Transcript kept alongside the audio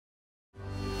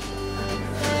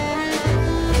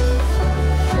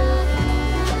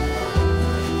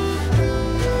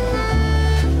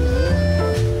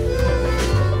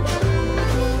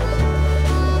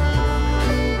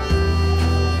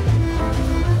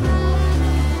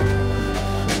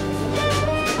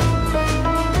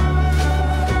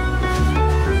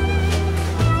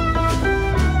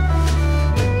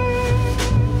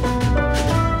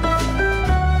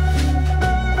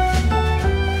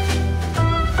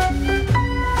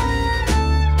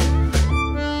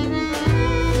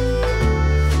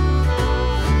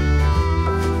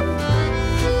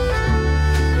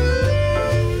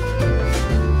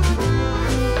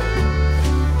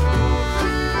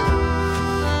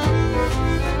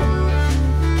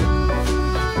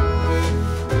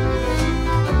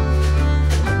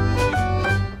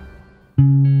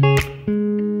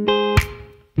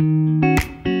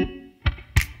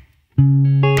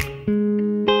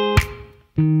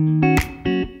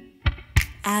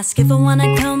Ask if I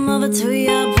wanna come over to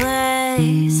your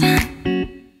place,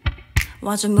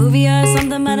 watch a movie or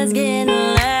something, but it's getting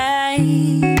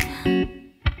late.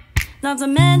 Not to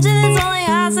mention it's only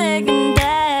our second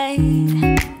date.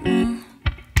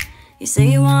 You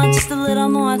say you want just a little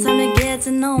more time to get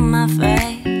to know my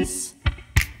face,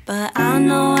 but I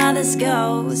know how this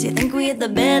goes. You think we hit the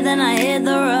bed, then I hit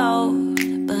the road.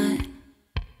 But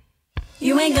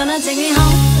you ain't gonna take me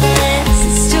home,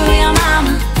 it's to your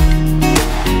mama.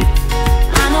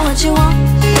 I know what you want,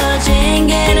 but you ain't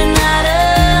getting out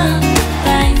of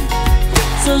thing.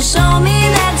 So show me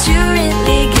that you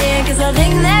really care, cause I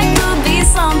think there could be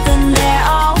something there.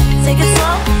 Oh, take it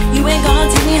slow, you ain't gonna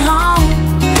take me home,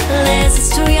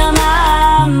 it's to your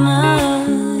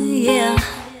mama, yeah.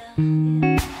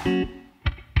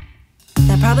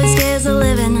 That probably scares the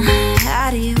living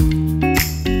out of you.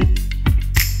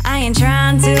 I ain't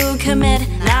trying to commit,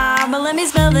 nah, but let me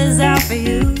spell this out for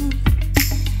you.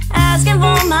 Asking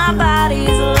for my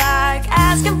body's like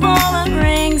asking for a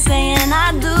ring, saying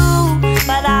I do,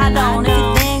 but I don't. If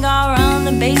you think I'll run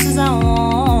the bases, I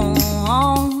won't.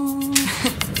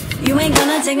 You ain't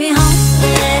gonna take me home,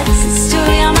 it's to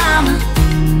your mama.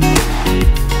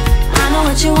 I know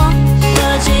what you want,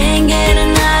 but you ain't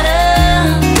getting out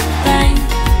of thing.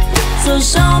 So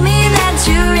show me that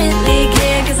you really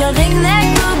care, cause I think there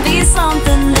could be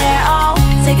something there. Oh,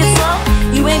 take it slow,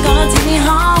 you ain't gonna take me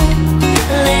home,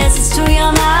 it's to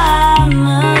your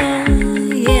mama,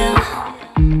 yeah.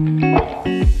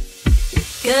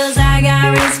 Cause I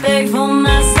got respect for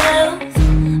myself.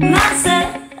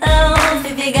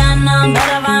 If you got none,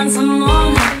 better find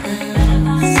someone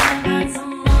else.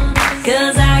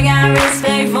 Cause I got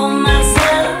respect for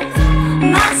myself.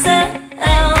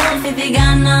 If you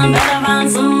got none, better find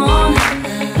someone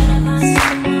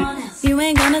else. You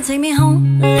ain't gonna take me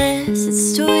home,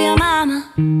 it's to your mama.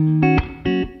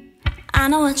 I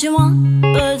know what you want,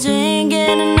 but you ain't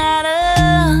getting out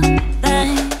of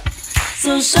thing.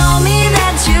 So show me